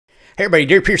Hey everybody,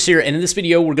 Gary Pierce here, and in this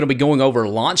video we're going to be going over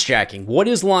launch jacking. What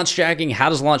is launch jacking? How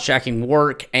does launch jacking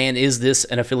work? And is this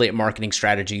an affiliate marketing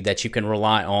strategy that you can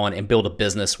rely on and build a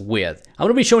business with? I'm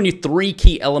going to be showing you 3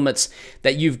 key elements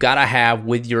that you've got to have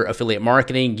with your affiliate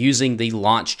marketing using the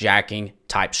launch jacking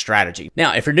type strategy.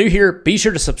 Now, if you're new here, be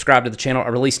sure to subscribe to the channel. I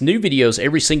release new videos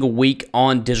every single week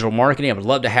on digital marketing. I would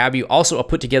love to have you. Also, I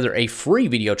put together a free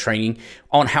video training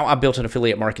on how I built an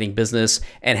affiliate marketing business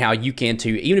and how you can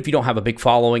too, even if you don't have a big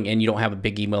following and you don't have a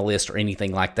big email list or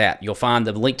anything like that. You'll find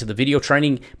the link to the video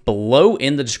training below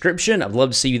in the description. I'd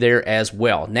love to see you there as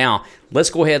well. Now, let's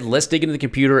go ahead, let's dig into the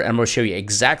computer, and I'm going to show you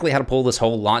exactly how to pull this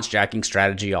whole launch jacking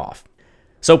strategy off.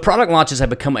 So product launches have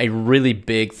become a really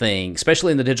big thing,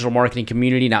 especially in the digital marketing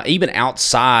community. Now, even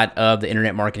outside of the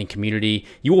internet marketing community,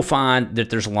 you will find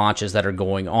that there's launches that are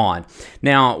going on.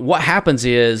 Now, what happens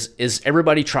is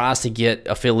everybody tries to get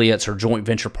affiliates or joint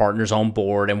venture partners on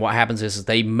board. And what happens is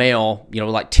they mail,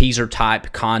 like teaser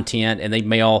type content, and they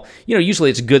mail,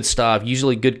 usually it's good stuff,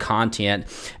 usually good content.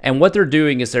 And what they're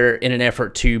doing is they're in an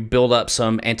effort to build up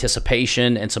some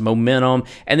anticipation and some momentum.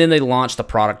 And then they launch the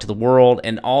product to the world,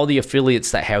 and all the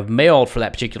affiliates that have mailed for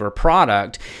that particular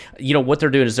product, what they're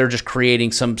doing is they're just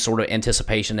creating some sort of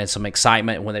anticipation and some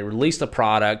excitement. And when they release the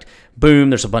product, boom,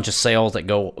 there's a bunch of sales that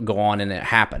go on and it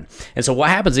happen. And so what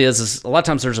happens is a lot of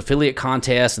times there's affiliate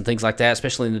contests and things like that,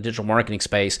 especially in the digital marketing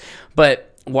space. But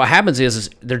what happens is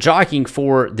they're jockeying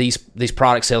for these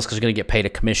product sales because they're going to get paid a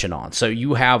commission on. So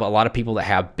you have a lot of people that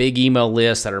have big email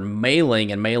lists that are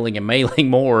mailing and mailing and mailing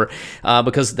more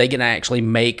because they can actually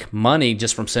make money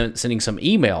just from sending some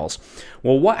emails.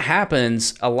 Well, what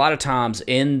happens a lot of times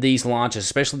in these launches,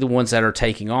 especially the ones that are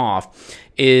taking off,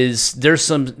 is there's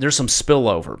some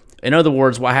spillover. In other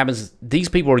words, what happens is these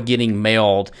people are getting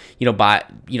mailed, by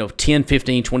 10,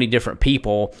 15, 20 different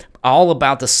people, all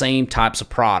about the same types of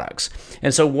products.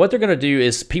 And so what they're going to do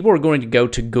is people are going to go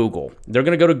to Google. They're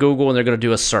going to go to Google and they're going to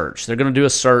do a search. They're going to do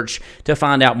a search to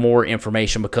find out more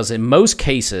information, because in most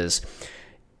cases,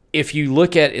 if you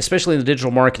look at, especially in the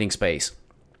digital marketing space,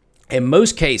 in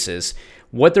most cases,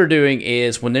 what they're doing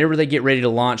is whenever they get ready to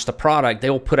launch the product, they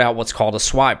will put out what's called a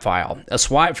swipe file. A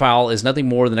swipe file is nothing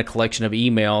more than a collection of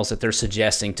emails that they're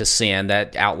suggesting to send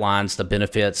that outlines the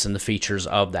benefits and the features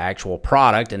of the actual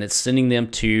product, and it's sending them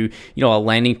to, a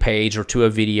landing page or to a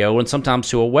video and sometimes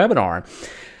to a webinar.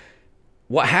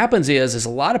 What happens is a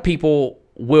lot of people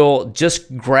will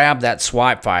just grab that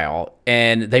swipe file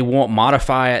and they won't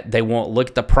modify it. They won't look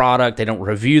at the product. They don't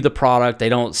review the product. They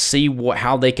don't see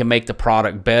how they can make the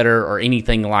product better or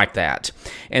anything like that.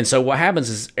 And so what happens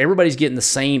is everybody's getting the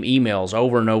same emails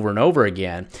over and over and over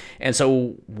again. And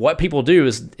so what people do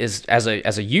is as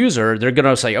a user, they're going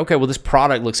to say, okay, well, this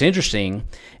product looks interesting.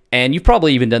 And you've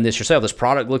probably even done this yourself. This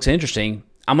product looks interesting.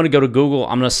 I'm going to go to Google.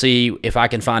 I'm going to see if I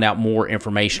can find out more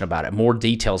information about it, more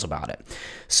details about it.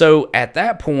 So at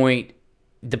that point,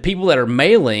 the people that are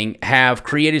mailing have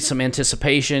created some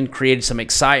anticipation, created some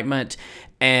excitement,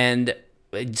 and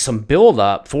some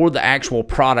buildup for the actual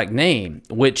product name,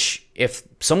 which if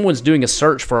someone's doing a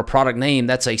search for a product name,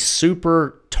 that's a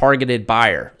super targeted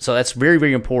buyer. So that's very,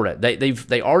 very important.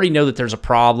 They already know that there's a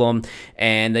problem,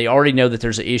 and they already know that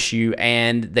there's an issue,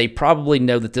 and they probably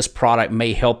know that this product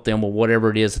may help them with whatever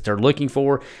it is that they're looking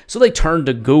for. So they turn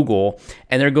to Google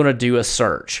and they're going to do a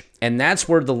search. And that's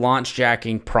where the launch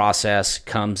jacking process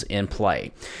comes in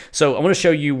play. So I'm going to show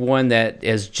you one that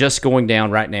is just going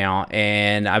down right now,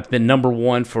 and I've been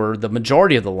 #1 for the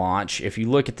majority of the launch. If you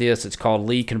look at this, it's called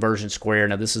Lead Conversion Square.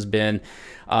 Now this has been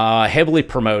heavily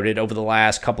promoted over the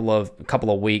last couple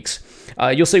of weeks.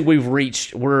 You'll see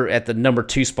we're at the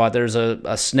 #2 spot. There's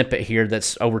a snippet here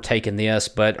that's overtaken this,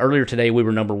 but earlier today we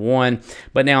were #1,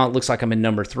 but now it looks like I'm in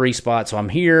 #3 spot, so I'm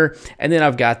here. And then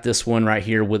I've got this one right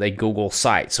here with a Google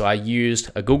site. So I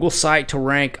used a Google site to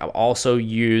rank. I've also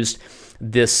used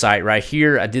this site right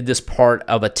here. I did this part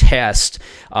of a test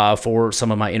for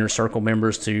some of my Inner Circle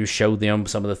members to show them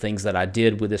some of the things that I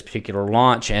did with this particular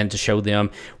launch and to show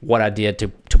them what I did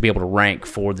to be able to rank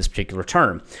for this particular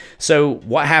term. So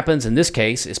what happens in this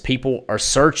case is people are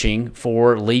searching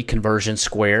for Lead Conversion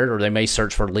Squared, or they may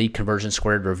search for Lead Conversion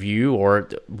Squared Review or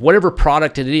whatever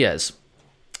product it is.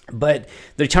 But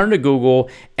they turn to Google,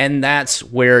 and that's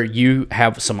where you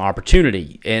have some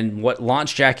opportunity. And what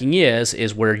launch jacking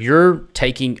is where you're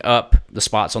taking up the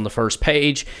spots on the first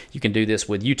page. You can do this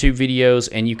with YouTube videos,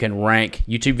 and you can rank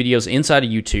YouTube videos inside of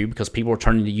YouTube because people are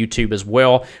turning to YouTube as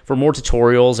well for more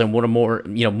tutorials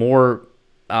and more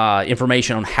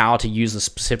information on how to use the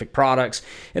specific products,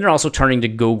 and they're also turning to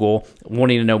Google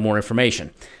wanting to know more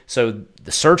information. So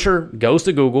the searcher goes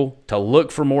to Google to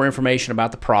look for more information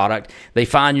about the product. They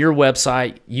find your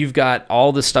website, you've got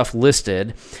all this stuff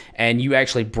listed, and you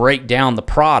actually break down the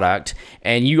product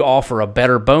and you offer a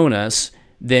better bonus,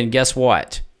 then guess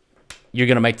what? You're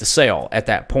going to make the sale at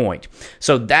that point.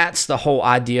 So that's the whole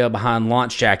idea behind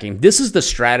launch jacking. This is the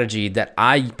strategy that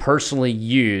I personally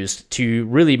used to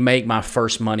really make my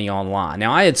first money online.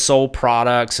 Now, I had sold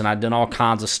products and I'd done all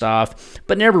kinds of stuff,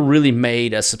 but never really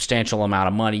made a substantial amount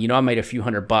of money. You know, I made a few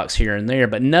 $100 here and there,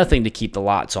 but nothing to keep the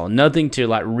lights on, nothing to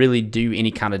like really do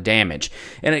any kind of damage.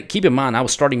 And keep in mind, I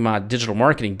was starting my digital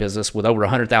marketing business with over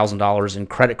 $100,000 in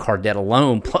credit card debt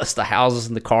alone, plus the houses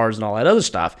and the cars and all that other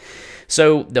stuff.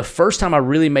 So the first time I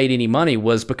really made any money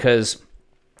was because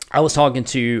I was talking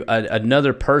to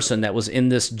another person that was in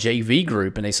this JV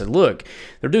group, and they said, look,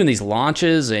 they're doing these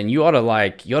launches and you ought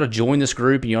to join this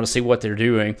group and you ought to see what they're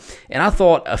doing. And I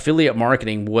thought affiliate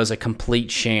marketing was a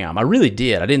complete sham. I really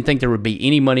did. I didn't think there would be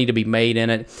any money to be made in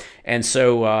it. And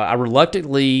so I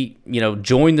reluctantly,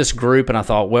 joined this group, and I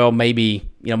thought, well, maybe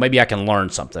I can learn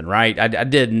something, right? I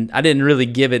didn't really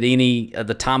give it any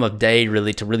the time of day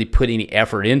really to really put any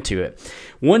effort into it.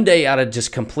 One day, out of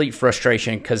just complete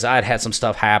frustration, because I had some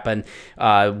stuff happen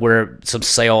where some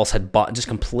sales had just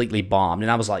completely bombed, and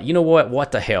I was like, you know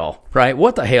what the hell, right?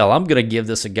 What the hell? I'm gonna give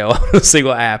this a go. See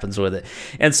what happens with it.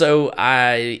 And so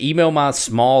I emailed my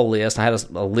small list. I had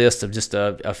a list of just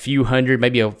a few hundred,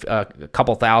 maybe a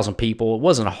couple thousand people. It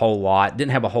wasn't a whole lot.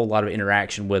 Didn't have a whole lot of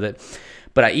interaction with it.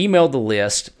 But I emailed the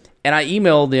list, and I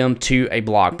emailed them to a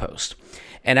blog post.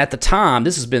 And at the time,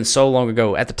 this has been so long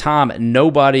ago, at the time,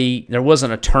 there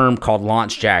wasn't a term called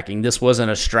launch jacking. This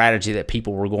wasn't a strategy that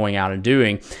people were going out and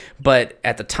doing. But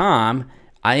at the time,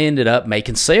 I ended up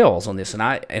making sales on this, and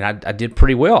I did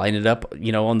pretty well. I ended up,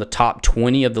 on the top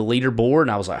 20 of the leaderboard,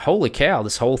 and I was like, holy cow,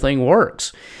 this whole thing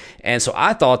works. And so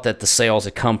I thought that the sales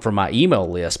had come from my email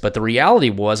list. But the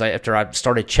reality was, after I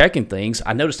started checking things,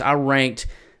 I noticed I ranked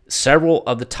several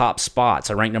of the top spots.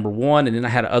 I ranked number 1, and then I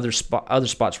had other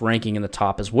spots ranking in the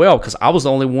top as well, because I was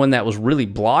the only one that was really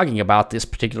blogging about this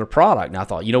particular product. And I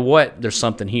thought, you know what, there's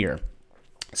something here.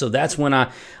 So that's when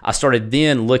I started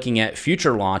then looking at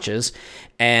future launches,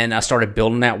 and I started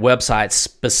building that website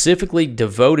specifically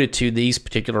devoted to these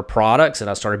particular products, and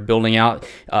I started building out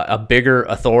a bigger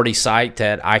authority site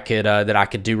that I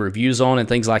could do reviews on and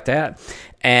things like that.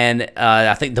 And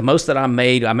I think the most that I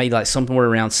made like somewhere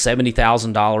around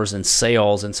 $70,000 in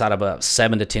sales inside of a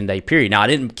 7 to 10 day period. Now, I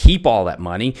didn't keep all that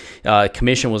money.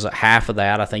 Commission was half of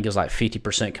that. I think it was like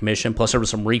 50% commission, plus there were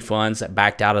some refunds that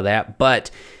backed out of that.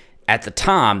 But at the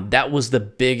time, that was the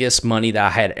biggest money that I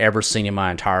had ever seen in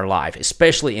my entire life,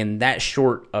 especially in that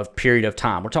short of period of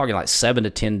time. We're talking like 7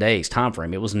 to 10 days time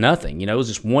frame. It was nothing. It was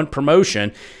just one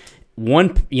promotion,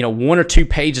 one or two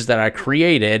pages that I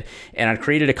created, and I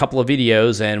created a couple of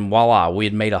videos, and voila, we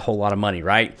had made a whole lot of money,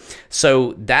 right?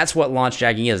 So that's what launch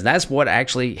jacking is. That's what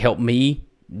actually helped me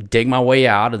dig my way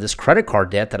out of this credit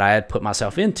card debt that I had put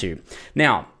myself into.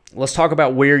 Now, let's talk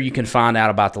about where you can find out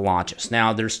about the launches.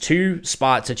 Now, there's 2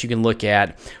 spots that you can look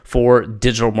at for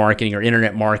digital marketing or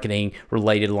internet marketing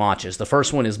related launches. The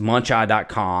first one is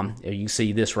muncheye.com. You can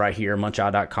see this right here,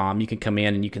 muncheye.com. You can come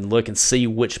in and you can look and see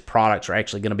which products are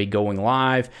actually going to be going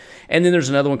live. And then there's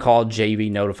another one called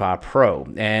JV Notify Pro.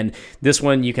 And this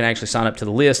one, you can actually sign up to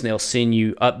the list, and they'll send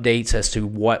you updates as to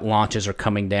what launches are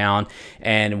coming down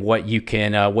and what you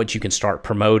can start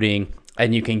promoting,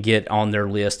 and you can get on their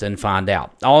list and find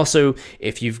out. Also,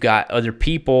 if you've got other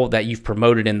people that you've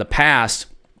promoted in the past,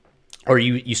 or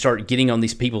you start getting on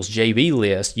these people's JV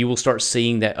list, you will start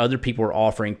seeing that other people are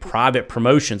offering private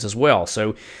promotions as well.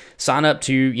 So sign up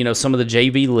to some of the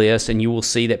JV lists, and you will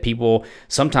see that people,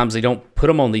 sometimes they don't put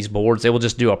them on these boards. They will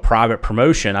just do a private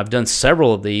promotion. I've done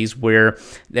several of these where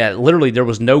that literally there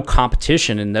was no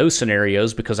competition in those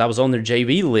scenarios, because I was on their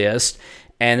JV list,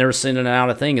 and they're sending out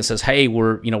a thing that says, hey,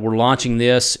 we're launching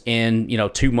this in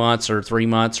 2 months or 3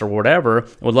 months or whatever.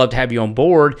 We'd love to have you on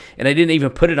board. And they didn't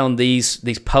even put it on these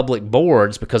public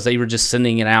boards, because they were just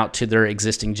sending it out to their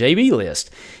existing JV list.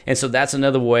 And so that's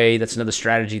another way, that's another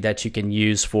strategy that you can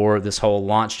use for this whole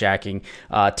launch jacking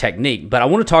technique. But I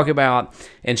want to talk about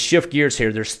and shift gears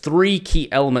here. There's 3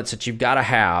 key elements that you've got to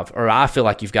have, or I feel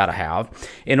like you've got to have,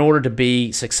 in order to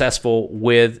be successful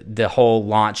with the whole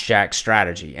launch jack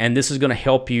strategy. And this is going to help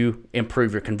help you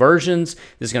improve your conversions.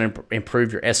 This is going to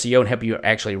improve your SEO and help you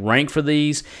actually rank for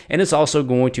these. And it's also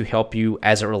going to help you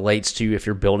as it relates to if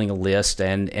you're building a list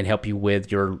and help you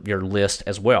with your list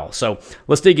as well. So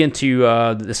let's dig into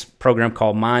this program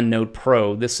called MindNode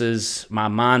Pro. This is my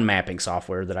mind mapping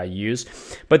software that I use.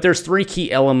 But there's 3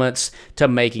 key elements to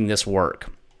making this work.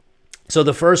 So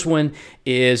the first one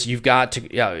is you've got to,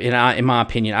 in my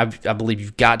opinion, I believe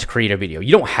you've got to create a video.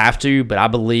 You don't have to, but I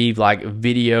believe like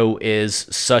video is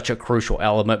such a crucial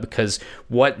element, because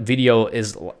what video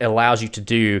allows you to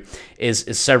do is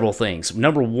several things.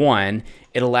 Number one,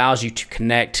 it allows you to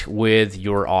connect with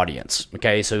your audience.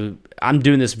 Okay, so I'm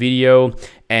doing this video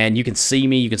and you can see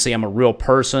me, you can see I'm a real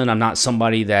person. I'm not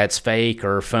somebody that's fake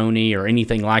or phony or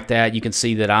anything like that. You can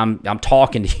see that I'm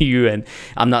talking to you and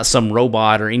I'm not some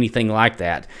robot or anything like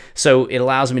that. So it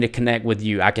allows me to connect with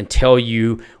you. I can tell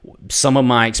you some of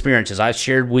my experiences. I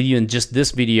shared with you in just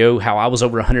this video how I was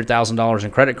over $100,000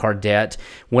 in credit card debt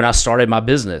when I started my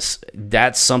business.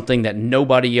 That's something that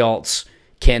nobody else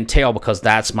can tell, because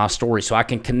that's my story. So I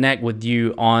can connect with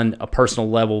you on a personal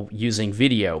level using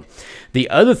video. The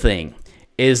other thing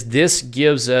is this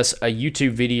gives us a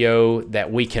YouTube video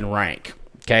that we can rank.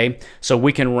 Okay, so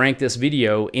we can rank this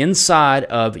video inside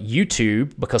of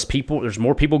YouTube, because there's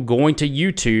more people going to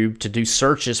YouTube to do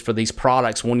searches for these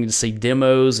products, wanting to see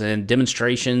demos and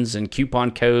demonstrations and coupon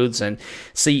codes and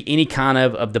see any kind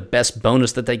of the best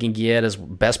bonus that they can get as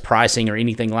best pricing or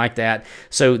anything like that.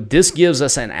 So this gives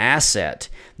us an asset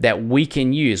that we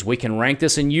can use. We can rank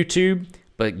this in YouTube,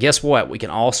 but guess what? We can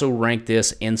also rank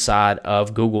this inside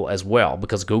of Google as well,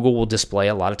 because Google will display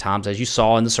a lot of times, as you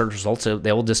saw in the search results,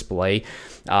 they will display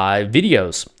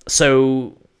videos.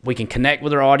 So we can connect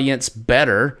with our audience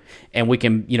better, and we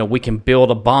can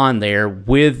build a bond there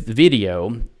with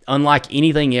video, unlike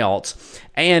anything else.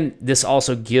 And this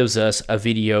also gives us a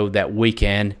video that we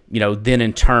can, then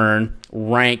in turn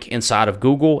rank inside of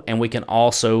Google, and we can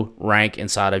also rank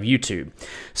inside of YouTube.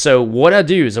 So what I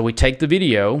do is that we take the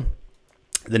video.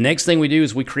 The next thing we do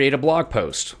is we create a blog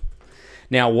post.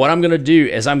 Now, what I'm going to do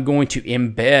is I'm going to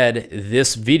embed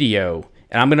this video,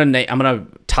 and I'm going to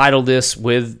title this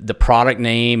with the product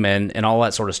name and all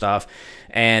that sort of stuff,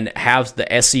 and have the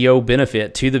SEO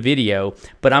benefit to the video.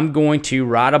 But I'm going to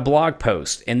write a blog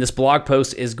post, and this blog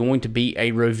post is going to be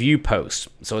a review post.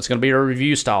 So it's going to be a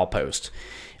review style post.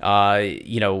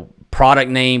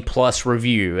 Product name plus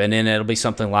review, and then it'll be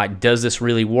something like, does this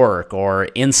really work? Or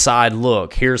inside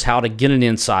look, here's how to get an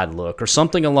inside look, or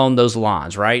something along those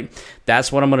lines, right?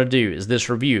 That's what I'm going to do, is this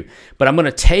review. But I'm going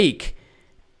to take,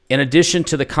 in addition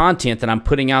to the content that I'm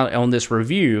putting out on this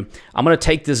review, I'm going to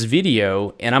take this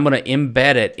video and I'm going to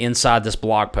embed it inside this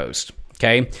blog post.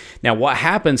 Okay. Now what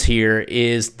happens here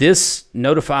is this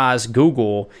notifies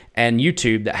Google and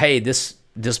YouTube that, hey, this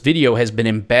video has been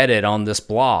embedded on this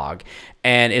blog,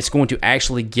 and it's going to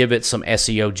actually give it some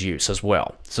SEO juice as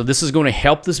well. So this is going to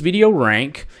help this video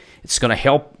rank. It's going to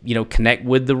help, connect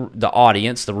with the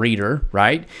audience, the reader,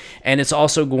 right? And it's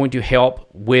also going to help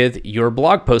with your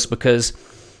blog post, because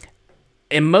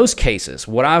in most cases,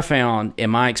 what I've found in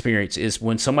my experience is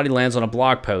when somebody lands on a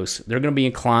blog post, they're going to be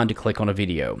inclined to click on a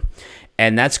video.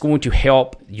 And that's going to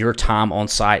help your time on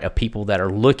site of people that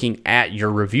are looking at your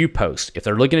review post. If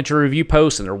they're looking at your review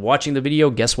post and they're watching the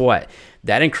video, guess what?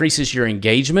 That increases your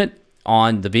engagement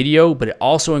on the video, but it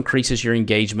also increases your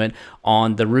engagement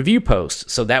on the review post.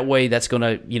 So that way, that's going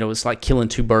to, it's like killing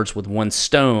 2 birds with 1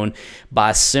 stone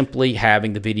by simply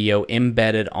having the video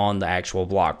embedded on the actual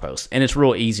blog post. And it's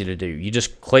real easy to do. You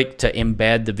just click to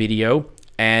embed the video,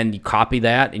 and you copy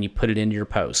that and you put it into your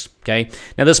post. Okay.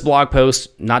 Now this blog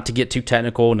post, not to get too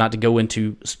technical, not to go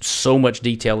into so much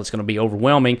detail, it's going to be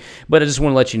overwhelming, but I just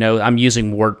want to let you know I'm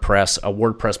using WordPress, a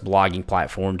WordPress blogging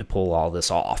platform, to pull all this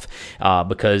off,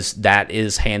 because that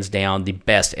is hands down the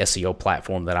best SEO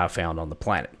platform that I've found on the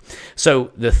planet. So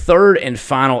the third and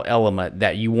final element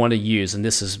that you want to use, and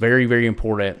this is very, very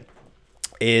important,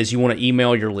 is you want to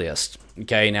email your list.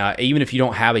 Okay. Now, even if you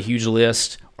don't have a huge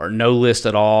list or no list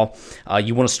at all,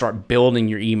 you want to start building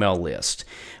your email list.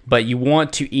 But you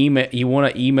want to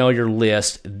email your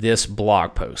list this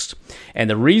blog post. And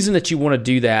the reason that you want to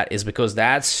do that is because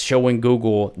that's showing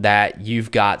Google that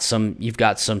you've got some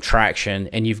traction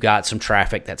and you've got some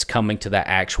traffic that's coming to that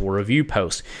actual review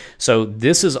post. So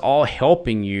this is all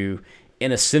helping you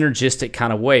in a synergistic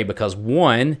kind of way, because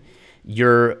one,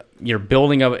 you're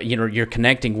building up, you're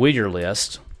connecting with your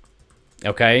list.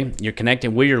 Okay, you're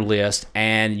connecting with your list,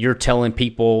 and you're telling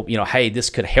people, hey, this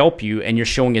could help you, and you're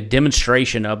showing a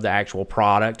demonstration of the actual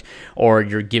product, or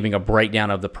you're giving a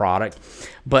breakdown of the product.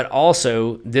 But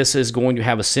also, this is going to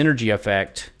have a synergy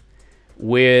effect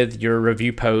with your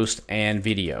review post and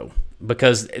video.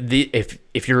 because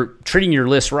if you're treating your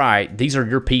list right, these are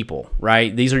your people,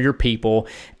 right? These are your people,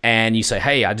 and you say,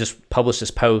 hey, I just published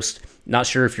this post. Not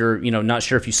sure if not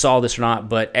sure if you saw this or not,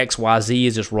 but XYZ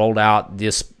has just rolled out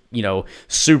this,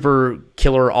 super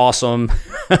killer awesome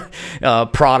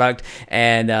product,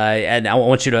 and I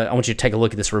want you to take a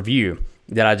look at this review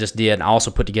that I just did. And I also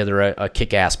put together a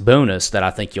kick-ass bonus that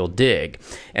I think you'll dig.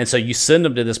 And so you send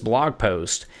them to this blog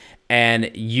post,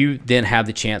 and you then have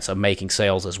the chance of making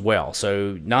sales as well.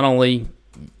 So not only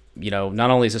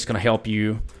is this going to help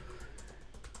you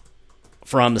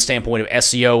from the standpoint of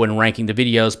SEO and ranking the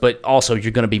videos, but also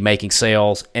you're going to be making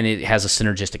sales, and it has a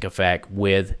synergistic effect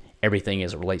with everything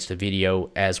as it relates to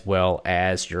video as well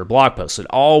as your blog posts. It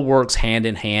all works hand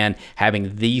in hand,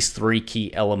 having these three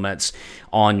key elements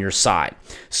on your site.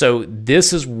 So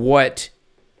this is what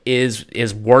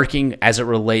is working as it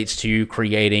relates to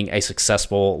creating a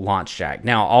successful LaunchJack.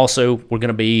 Now, also, we're going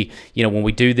to be, when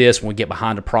we do this, when we get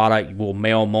behind a product, we'll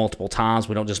mail multiple times.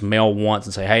 We don't just mail once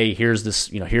and say, hey, here's this,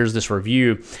 here's this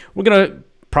review. We're going to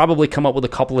probably come up with a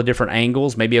couple of different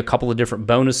angles, maybe a couple of different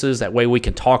bonuses. That way we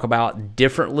can talk about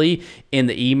differently in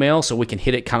the email, so we can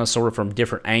hit it kind of sort of from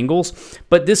different angles.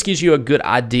 But this gives you a good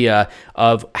idea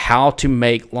of how to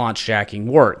make LaunchJacking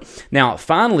work. Now,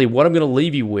 finally, what I'm going to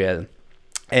leave you with,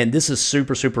 and this is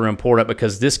super, super important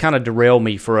because this kind of derailed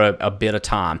me for a bit of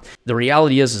time. The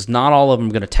reality is not all of them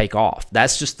are going to take off.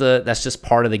 That's just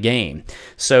part of the game.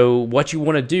 So what you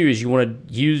want to do is you want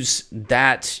to use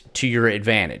that to your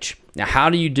advantage. Now, how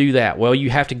do you do that? Well, you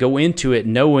have to go into it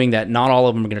knowing that not all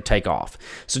of them are going to take off.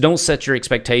 So don't set your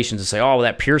expectations and say, oh, well,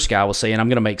 that Pierce guy was saying I'm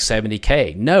going to make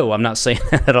 70K. No, I'm not saying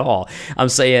that at all. I'm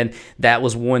saying that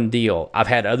was one deal. I've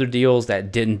had other deals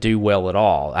that didn't do well at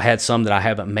all. I had some that I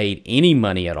haven't made any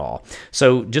money at all.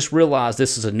 So just realize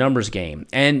this is a numbers game,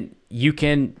 and you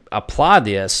can apply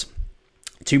this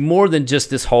to more than just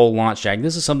this whole LaunchJack.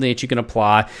 This is something that you can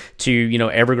apply to,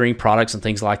 evergreen products and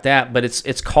things like that, but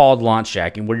it's called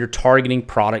LaunchJacking, where you're targeting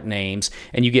product names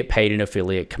and you get paid an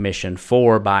affiliate commission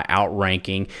by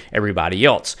outranking everybody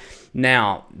else.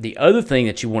 Now, the other thing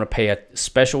that you want to pay a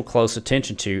special close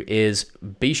attention to is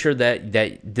be sure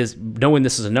that knowing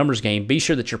this is a numbers game, be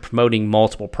sure that you're promoting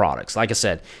multiple products. Like I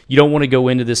said, you don't want to go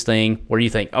into this thing where you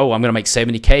think, oh, I'm going to make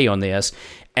 70K on this,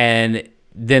 and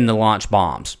then the launch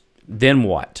bombs. Then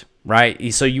what,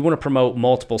 right? So you want to promote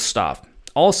multiple stuff.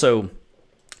 Also,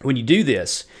 when you do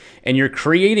this and you're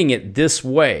creating it this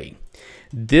way,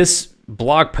 this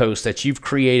blog post that you've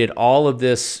created all of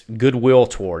this goodwill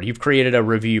toward, you've created a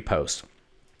review post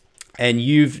and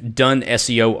you've done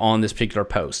SEO on this particular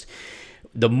post.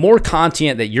 The more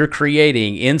content that you're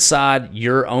creating inside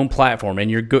your own platform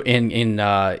and on your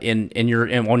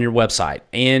website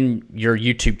and your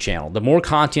YouTube channel, the more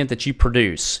content that you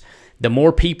produce, the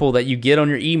more people that you get on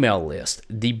your email list,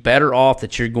 the better off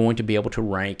that you're going to be able to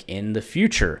rank in the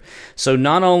future. So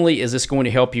not only is this going to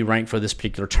help you rank for this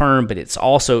particular term, but it's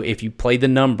also, if you play the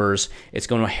numbers, it's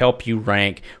going to help you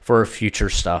rank for future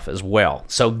stuff as well.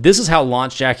 So this is how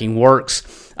LaunchJacking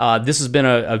works. This has been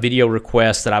a video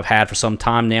request that I've had for some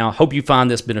time now. Hope you find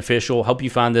this beneficial. Hope you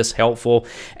find this helpful.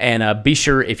 And be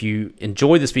sure, if you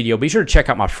enjoy this video, be sure to check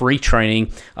out my free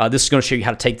training. This is going to show you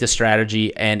how to take this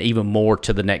strategy and even more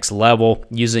to the next level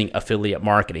using affiliate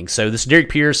marketing. So this is Derek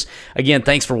Pierce. Again,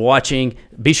 thanks for watching.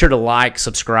 Be sure to like,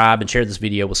 subscribe, and share this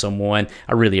video with someone.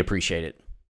 I really appreciate it.